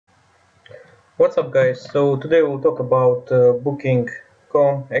What's up, guys? So today we'll talk about Booking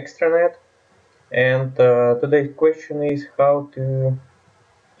Extranet, and today's question is how to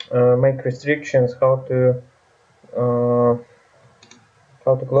make restrictions, uh, how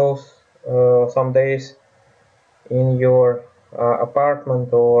to close some days in your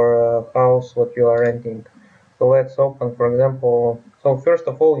apartment or house what you are renting. So let's open, for example. So first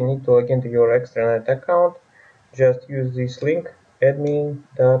of all, you need to log into your Extranet account. Just use this link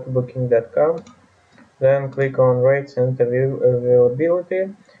admin.booking.com. Then click on Rates and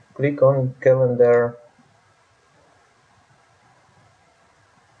Availability. Click on Calendar.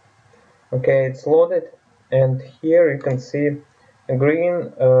 Okay, it's loaded, and here you can see a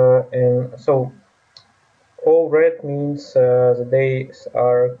green, and so all red means the days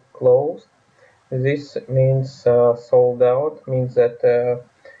are closed. This means sold out, means that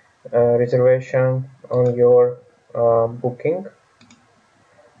reservation on your booking.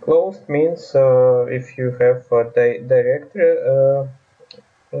 Closed means if you have a direct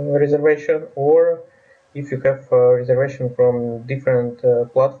reservation, or if you have a reservation from different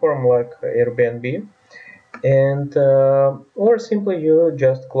platform like Airbnb, and or simply you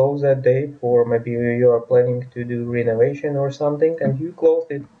just close that day, for maybe you are planning to do renovation or something and you closed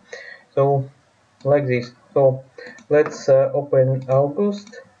it. So like this. So let's open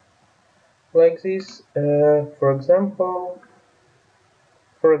August like this.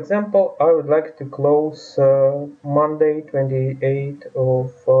 For example, I would like to close Monday 28th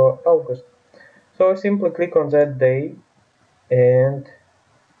of August. So I simply click on that day and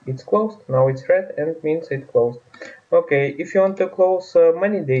it's closed. Now it's red and means it's closed. Okay, if you want to close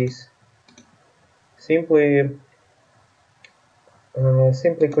many days, simply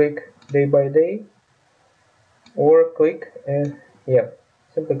simply click day by day, or click yeah,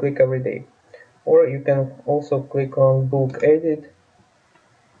 simply click every day. Or you can also click on book edit,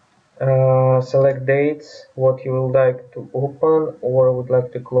 select dates what you would like to open or would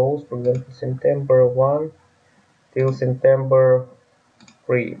like to close, for example September 1 till September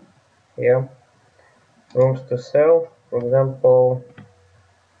 3. Yeah, rooms to sell, for example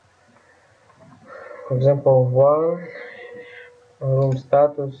 1, room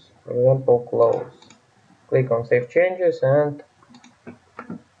status, for example close. Click on save changes, and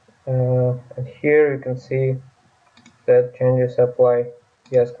here you can see that changes apply.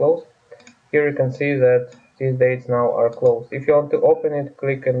 Yes, close. Here you can see that these dates now are closed. If you want to open it,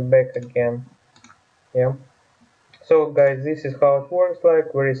 click and back again. Yeah, so guys, this is how it works,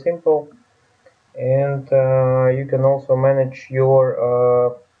 like very simple. And you can also manage your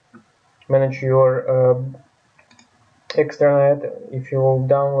extranet if you will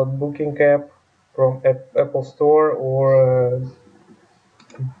download Booking app from Apple Store or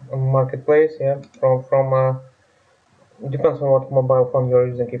Marketplace. Yeah, from depends on what mobile phone you're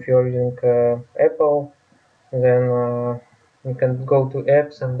using. If you're using Apple, then you can go to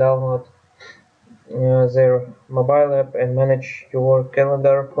apps and download their mobile app and manage your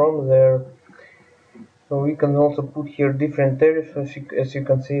calendar from there. So we can also put here different tariffs. As you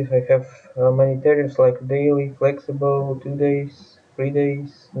can see, I have many tariffs like daily, flexible, 2 days, 3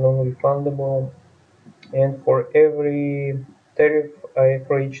 days, non-refundable, and for each tariff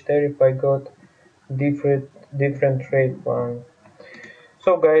I got different rate plan.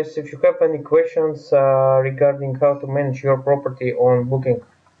 So guys, if you have any questions regarding how to manage your property on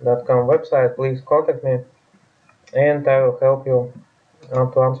Booking.com website, please contact me and I will help you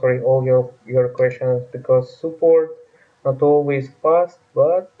to answer all your questions, because support not always fast,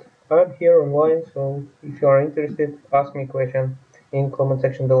 but I'm here online, so if you are interested, ask me question in comment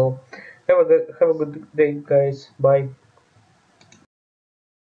section below. Have a good day, guys. Bye.